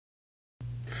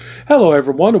Hello,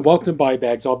 everyone, and welcome to Buy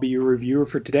Bags. I'll be your reviewer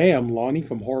for today. I'm Lonnie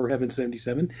from Horror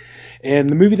Heaven77, and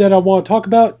the movie that I want to talk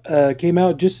about came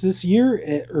out just this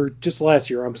year, or just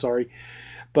last year. I'm sorry,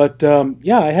 but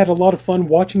yeah, I had a lot of fun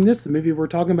watching this. The movie we're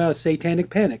talking about is Satanic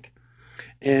Panic,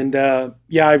 and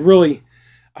yeah,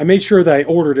 I made sure that I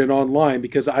ordered it online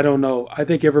because I don't know. I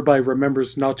think everybody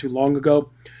remembers not too long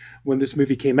ago when this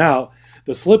movie came out,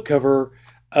 the slipcover.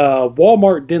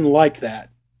 Walmart didn't like that.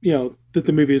 That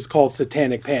the movie is called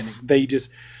Satanic Panic.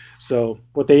 So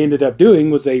what they ended up doing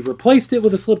was they replaced it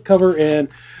with a slipcover, and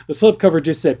the slipcover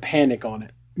just said Panic on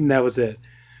it, and that was it.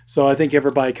 So I think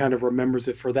everybody kind of remembers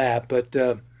it for that. But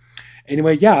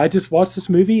anyway, yeah, I just watched this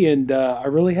movie, and I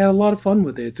really had a lot of fun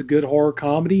with it. It's a good horror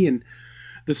comedy, and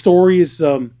the story is,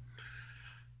 it's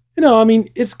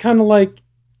kind of like,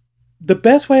 the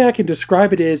best way I can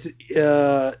describe it is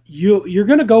you're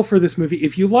going to go for this movie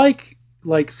if you like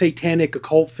satanic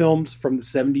occult films from the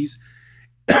 70s.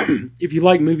 If you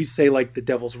like movies, say like The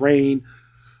Devil's Rain,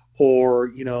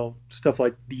 or stuff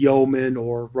like The Omen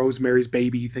or Rosemary's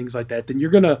Baby, things like that, then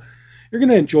you're gonna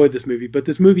enjoy this movie. But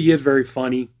this movie is very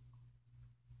funny.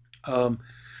 The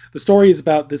story is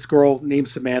about this girl named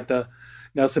Samantha.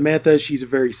 Now Samantha, she's a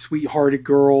very sweet-hearted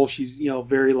girl. She's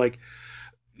very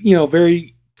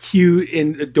very cute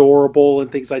and adorable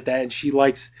and things like that, and she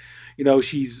likes,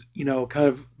 she's, kind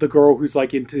of the girl who's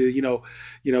like into,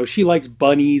 she likes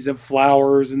bunnies and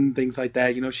flowers and things like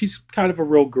that. She's kind of a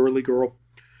real girly girl.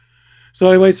 So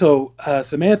anyway,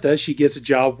 Samantha, she gets a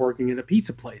job working in a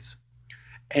pizza place.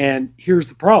 And here's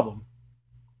the problem.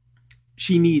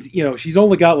 She needs, she's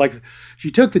only got she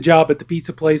took the job at the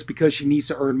pizza place because she needs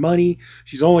to earn money.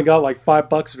 She's only got like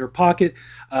 $5 in her pocket.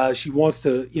 She wants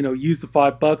to, use the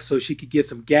 $5 so she could get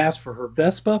some gas for her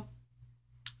Vespa,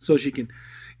 so she can,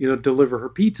 deliver her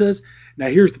pizzas. Now,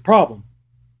 here's the problem.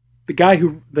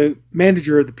 The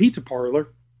manager of the pizza parlor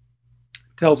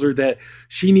tells her that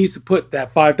she needs to put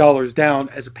that $5 down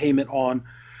as a payment on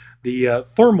the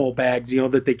thermal bags,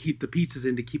 that they keep the pizzas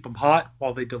in to keep them hot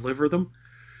while they deliver them.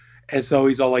 And so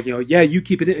he's all like, yeah, you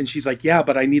keep it in. And she's like, yeah,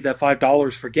 but I need that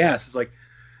 $5 for gas. It's like,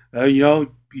 you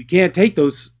can't take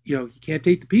those, you can't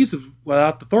take the pizzas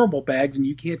without the thermal bags, and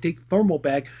you can't take the thermal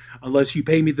bag unless you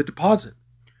pay me the deposit.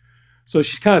 So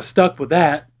she's kind of stuck with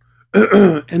that.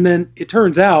 And then it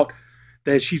turns out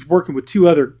that she's working with two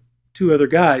other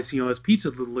guys, as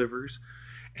pizza deliverers.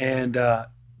 And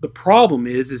the problem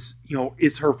is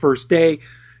it's her first day.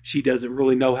 She doesn't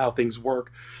really know how things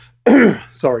work.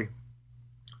 Sorry.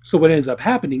 So what ends up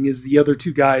happening is the other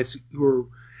two guys who are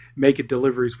making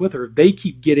deliveries with her, they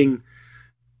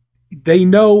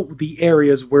know the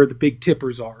areas where the big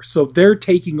tippers are. So they're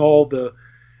taking all the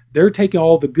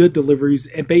good deliveries,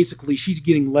 and basically she's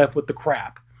getting left with the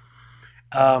crap.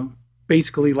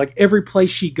 Basically, like every place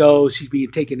she goes, she's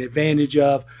being taken advantage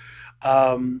of.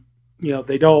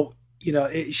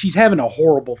 She's having a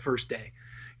horrible first day.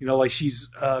 Like she's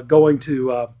going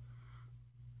to,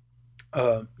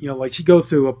 like she goes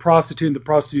to a prostitute, and the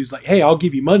prostitute's like, hey, I'll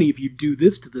give you money if you do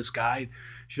this to this guy. And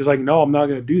she's like, no, I'm not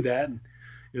going to do that. And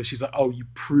she's like, oh, you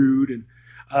prude.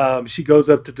 And she goes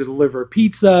up to deliver a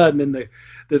pizza, and then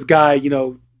this guy,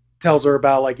 tells her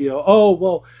about oh,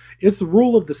 well, it's the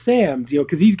rule of the Sams,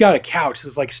 because he's got a couch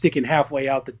that's like sticking halfway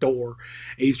out the door,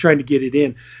 and he's trying to get it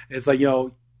in. And it's like,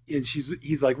 and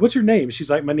he's like, what's your name? And she's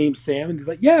like, my name's Sam. And he's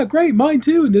like, yeah, great, mine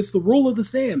too. And it's the rule of the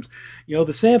Sams.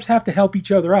 The Sams have to help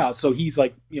each other out. So he's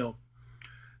like,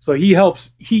 so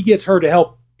he gets her to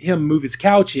help him move his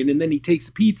couch in, and then he takes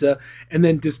the pizza and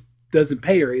then just doesn't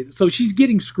pay her. So she's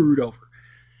getting screwed over.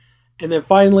 And then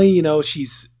finally, she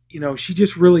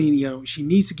just really, she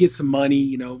needs to get some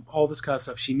money, all this kind of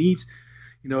stuff. She needs,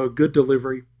 a good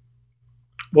delivery.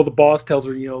 Well, the boss tells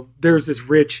her, there's this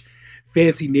rich,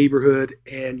 fancy neighborhood,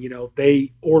 and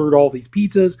they ordered all these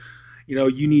pizzas.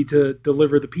 You need to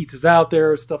deliver the pizzas out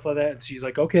there, stuff like that. And she's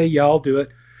like, okay, yeah, I'll do it.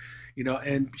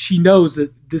 And she knows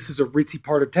that this is a ritzy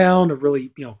part of town, a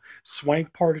really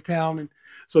swank part of town, and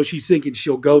so she's thinking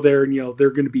she'll go there, and they're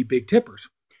going to be big tippers.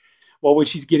 Well, when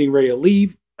she's getting ready to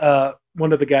leave,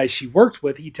 one of the guys she works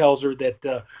with, he tells her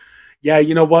that yeah,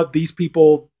 you know what, these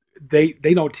people, they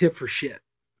don't tip for shit.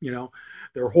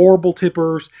 They're horrible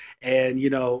tippers. And,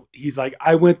 he's like,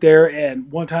 I went there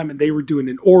and one time and they were doing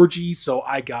an orgy. So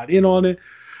I got in on it,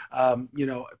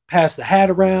 passed the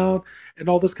hat around and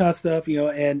all this kind of stuff,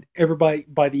 and everybody,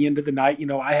 by the end of the night,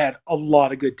 I had a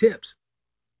lot of good tips.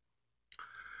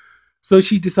 So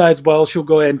she decides, well, she'll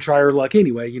go ahead and try her luck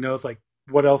anyway. It's like,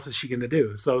 what else is she going to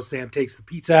do? So Sam takes the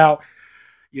pizza out,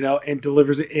 and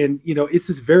delivers it. And, it's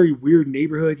this very weird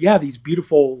neighborhood. Yeah, these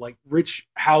beautiful, like, rich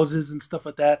houses and stuff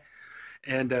like that.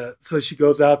 And so she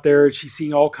goes out there and she's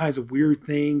seeing all kinds of weird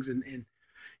things and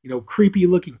creepy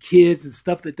looking kids and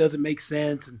stuff that doesn't make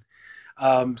sense.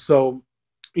 And so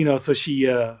she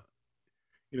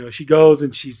goes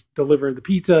and she's delivering the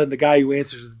pizza, and the guy who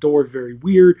answers the door is very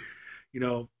weird.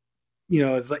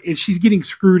 It's like, and she's getting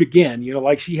screwed again,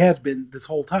 like she has been this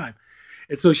whole time.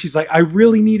 And so she's like, I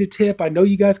really need a tip. I know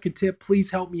you guys can tip. Please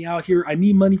help me out here. I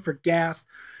need money for gas,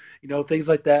 things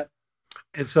like that.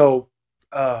 And so,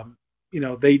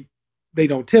 they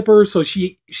don't tip her. So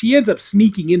she ends up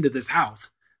sneaking into this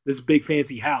house, this big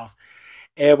fancy house.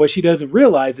 And what she doesn't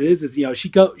realize is she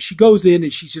goes in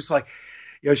and she's just like,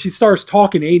 she starts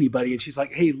talking to anybody, and she's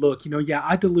like, hey, look, yeah,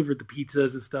 I delivered the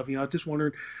pizzas and stuff. I was just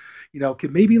wondering,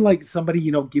 could maybe like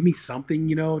somebody, give me something,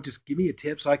 just give me a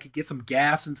tip so I could get some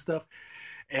gas and stuff.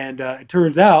 And it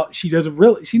turns out she's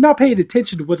not paying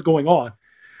attention to what's going on.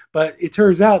 But it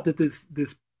turns out that this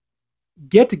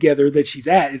get together that she's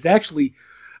at is actually,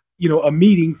 a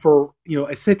meeting for,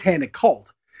 a satanic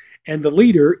cult. And the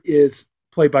leader is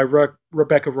played by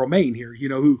Rebecca Romijn here,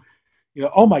 who,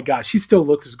 oh my gosh, she still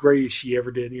looks as great as she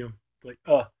ever did.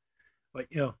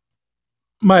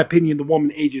 My opinion, the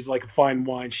woman ages like a fine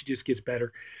wine. She just gets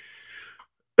better.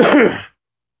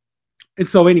 And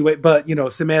so anyway, but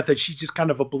Samantha, she's just kind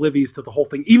of oblivious to the whole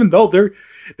thing, even though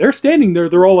they're standing there,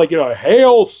 they're all like,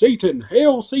 hail Satan,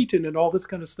 and all this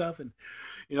kind of stuff. And,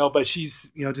 but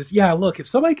she's, just, yeah, look, if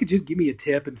somebody could just give me a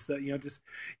tip and stuff, just,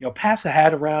 pass the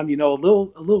hat around, a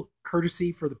little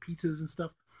courtesy for the pizzas and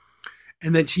stuff.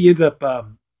 And then she ends up,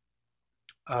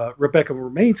 Rebecca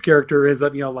Romijn's character ends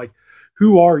up, like,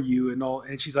 who are you? And all,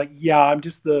 and she's like, yeah, I'm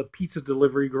just the pizza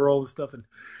delivery girl and stuff. And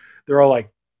they're all like,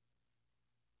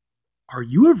 are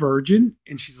you a virgin?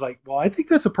 And she's like, well, I think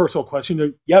that's a personal question.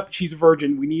 They're, yep, she's a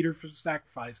virgin. We need her for the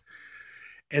sacrifice.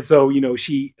 And so,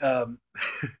 she,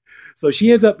 so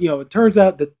she ends up, it turns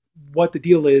out that what the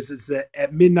deal is that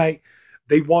at midnight,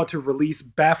 they want to release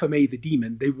Baphomet the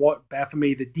demon. They want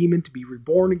Baphomet the demon to be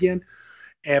reborn again.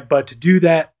 But to do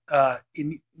that, the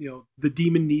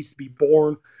demon needs to be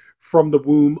born from the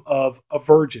womb of a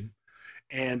virgin.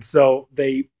 And so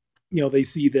they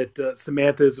see that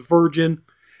Samantha is a virgin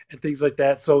and things like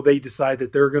that. So they decide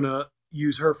that they're going to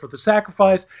use her for the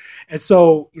sacrifice. And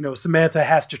so, Samantha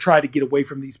has to try to get away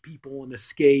from these people and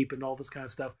escape and all this kind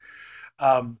of stuff.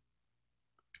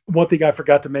 One thing I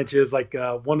forgot to mention is like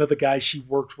one of the guys she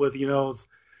worked with,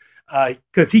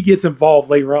 because he gets involved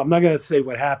later on. I'm not going to say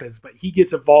what happens, but he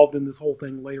gets involved in this whole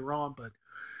thing later on. But,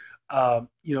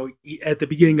 at the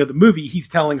beginning of the movie, he's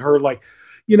telling her like,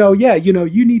 you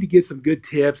need to get some good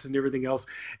tips and everything else.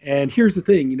 And here's the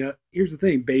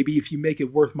thing, baby, if you make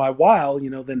it worth my while,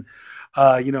 then,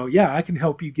 yeah, I can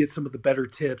help you get some of the better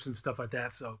tips and stuff like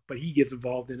that. So, but he gets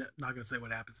involved in it. I'm not going to say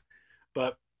what happens,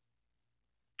 but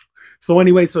so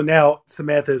anyway, so now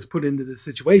Samantha is put into this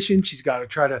situation. She's got to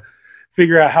try to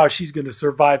figure out how she's going to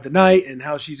survive the night and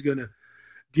how she's going to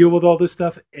deal with all this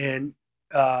stuff. And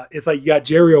it's like you got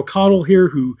Jerry O'Connell here,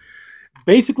 who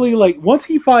basically, like, once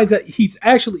he finds out he's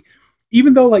actually,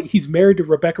 even though like he's married to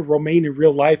Rebecca Romijn in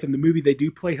real life, in the movie they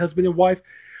do play husband and wife,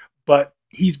 but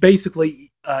he's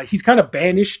basically he's kind of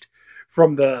banished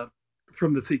from the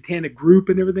satanic group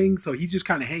and everything. So he's just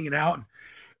kind of hanging out.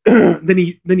 And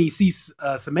then he sees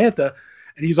Samantha,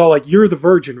 and he's all like, "You're the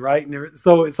virgin, right?" And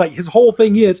so it's like his whole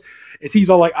thing is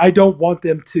he's all like, "I don't want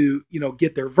them to,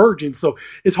 get their virgin." So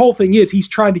his whole thing is he's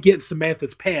trying to get in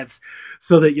Samantha's pants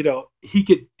so that he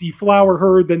could deflower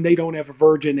her. Then they don't have a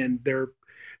virgin, and their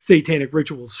satanic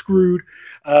ritual is screwed.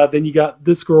 Then you got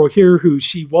this girl here who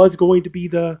she was going to be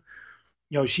the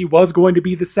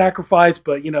sacrifice,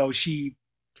 but she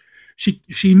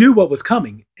knew what was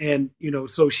coming, and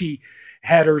so she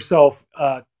had herself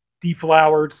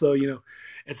deflowered. So,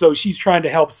 and so she's trying to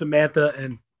help Samantha.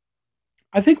 And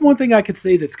I think one thing I could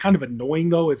say that's kind of annoying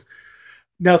though is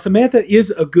now Samantha is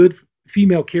a good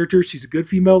female character. She's a good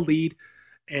female lead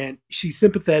and she's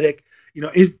sympathetic.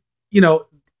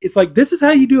 It's like, this is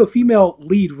how you do a female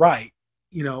lead right.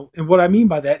 And what I mean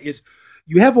by that is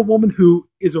you have a woman who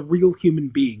is a real human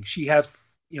being. She has,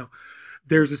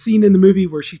 there's a scene in the movie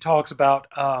where she talks about,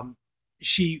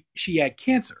 she had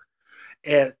cancer.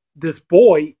 And this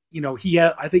boy,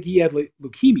 I think he had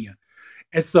leukemia.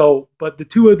 And so, but the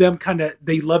two of them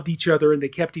they loved each other and they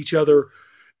kept each other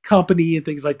company and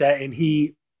things like that. And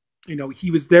he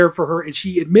was there for her. And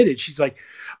she admitted, she's like,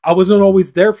 I wasn't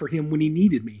always there for him when he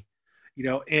needed me,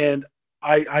 and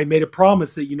I made a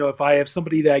promise that, if I have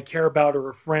somebody that I care about or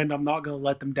a friend, I'm not going to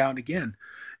let them down again.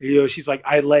 She's like,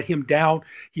 I let him down.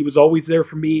 He was always there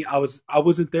for me. I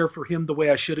wasn't there for him the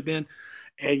way I should have been.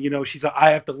 And, she's like,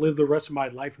 I have to live the rest of my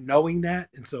life knowing that.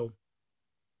 And so,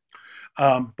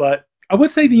 but I would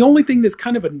say the only thing that's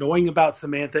kind of annoying about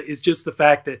Samantha is just the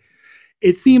fact that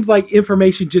it seems like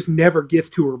information just never gets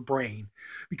to her brain,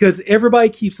 because everybody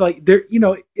keeps like, they're, you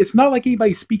know, it's not like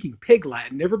anybody's speaking pig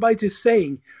Latin. Everybody's just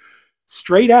saying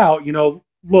straight out, you know,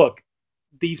 look,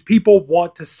 these people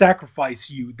want to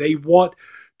sacrifice you. They want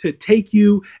to take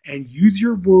you and use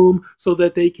your womb so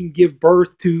that they can give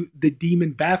birth to the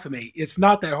demon Baphomet. It's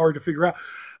not that hard to figure out.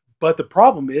 But the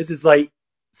problem is like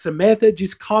Samantha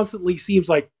just constantly seems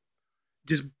like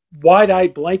just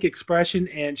wide-eyed blank expression,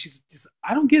 and she's just,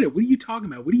 I don't get it. What are you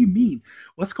talking about? What do you mean?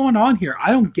 What's going on here?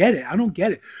 I don't get it. I don't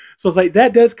get it. So it's like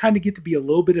that does kind of get to be a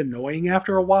little bit annoying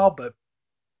after a while. But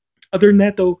other than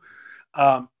that, though,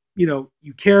 you know,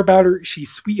 you care about her.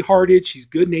 She's sweethearted. She's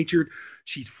good-natured.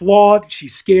 She's flawed.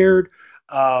 She's scared.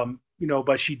 You know,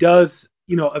 but she does,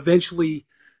 you know, eventually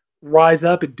rise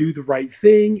up and do the right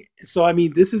thing. So, I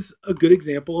mean, this is a good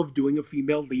example of doing a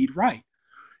female lead right.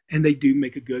 And they do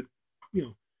make a good, you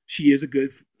know, she is a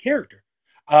good character.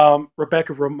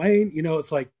 Rebecca Romijn, you know,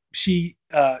 it's like she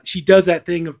does that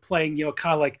thing of playing, you know,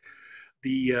 kind of like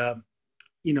the,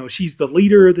 you know, she's the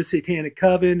leader of the Satanic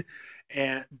Coven,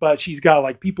 but she's got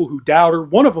like people who doubt her.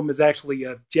 One of them is actually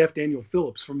Jeff Daniel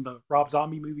Phillips from the Rob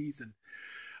Zombie movies.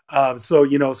 And so,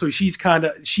 you know, so she's kind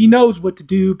of, she knows what to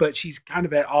do, but she's kind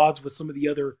of at odds with some of the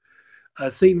other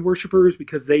Satan worshipers,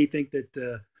 because they think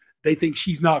that they think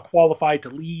she's not qualified to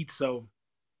lead. So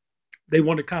they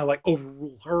want to kind of like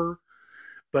overrule her.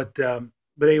 But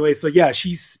anyway, so yeah,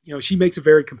 she's, you know, she makes a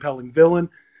very compelling villain.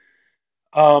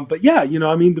 But yeah, you know,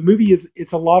 I mean, the movie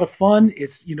it's a lot of fun.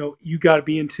 It's, you know, you got to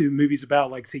be into movies about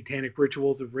like satanic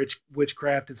rituals and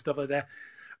witchcraft and stuff like that.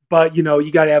 But, you know,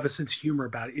 you got to have a sense of humor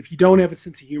about it. If you don't have a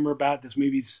sense of humor about it, this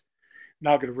movie's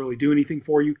not going to really do anything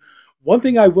for you. One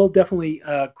thing I will definitely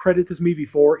credit this movie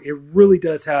for, it really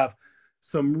does have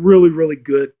some really, really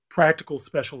good practical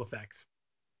special effects.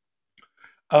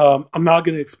 I'm not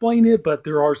going to explain it, but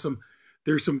there's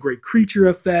some great creature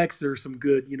effects. There's some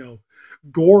good, you know,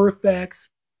 gore effects.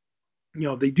 You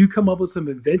know, they do come up with some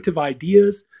inventive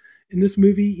ideas in this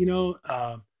movie. You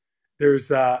know,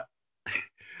 there's,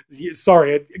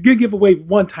 sorry, I'm going to give away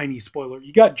one tiny spoiler.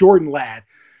 You got Jordan Ladd.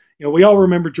 You know, we all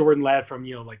remember Jordan Ladd from,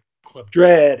 you know, like Club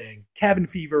Dread and Cabin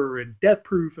Fever and Death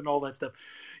Proof and all that stuff.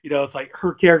 You know, it's like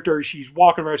her character, she's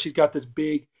walking around, she's got this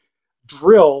big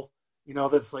drill, you know,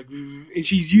 that's like, and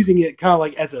she's using it kind of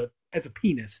like as a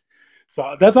penis.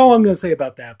 So that's all I'm going to say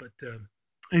about that. But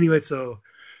anyway,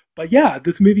 but yeah,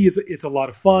 this movie is a lot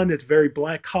of fun. It's very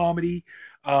black comedy.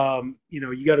 You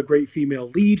know, you got a great female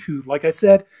lead who, like I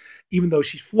said, even though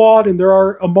she's flawed, and there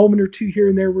are a moment or two here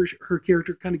and there where her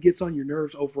character kind of gets on your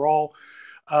nerves overall,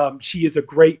 she is a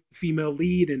great female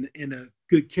lead and a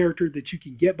good character that you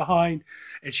can get behind,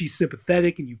 and she's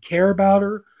sympathetic and you care about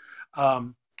her.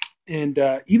 And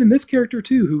even this character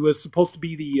too, who was supposed to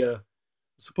be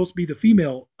the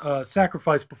female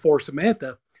sacrifice before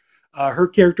Samantha, her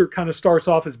character kind of starts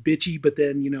off as bitchy, but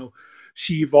then, you know,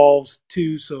 she evolves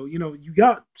too. So, you know, you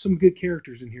got some good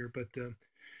characters in here. But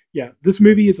yeah, this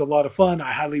movie is a lot of fun.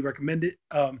 I highly recommend it.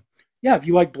 Yeah, if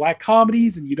you like black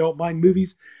comedies and you don't mind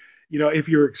movies, you know, if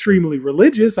you're extremely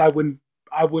religious, I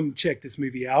wouldn't check this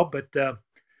movie out.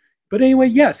 But anyway,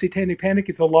 yeah, Satanic Panic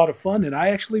is a lot of fun, and I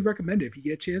actually recommend it. If you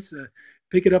get a chance,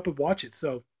 pick it up and watch it.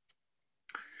 So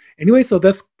anyway, so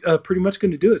that's pretty much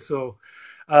going to do it. So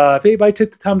if anybody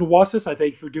took the time to watch this, I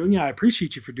thank you for doing it. I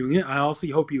appreciate you for doing it. I also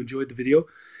hope you enjoyed the video.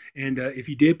 And if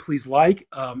you did, please like.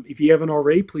 If you haven't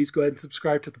already, please go ahead and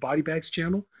subscribe to the Body Bags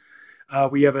channel.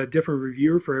 We have a different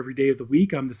reviewer for every day of the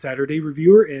week. I'm the Saturday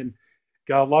reviewer, and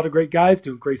got a lot of great guys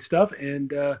doing great stuff.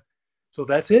 And so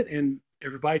that's it. And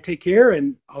everybody take care,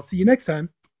 and I'll see you next time.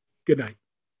 Good night.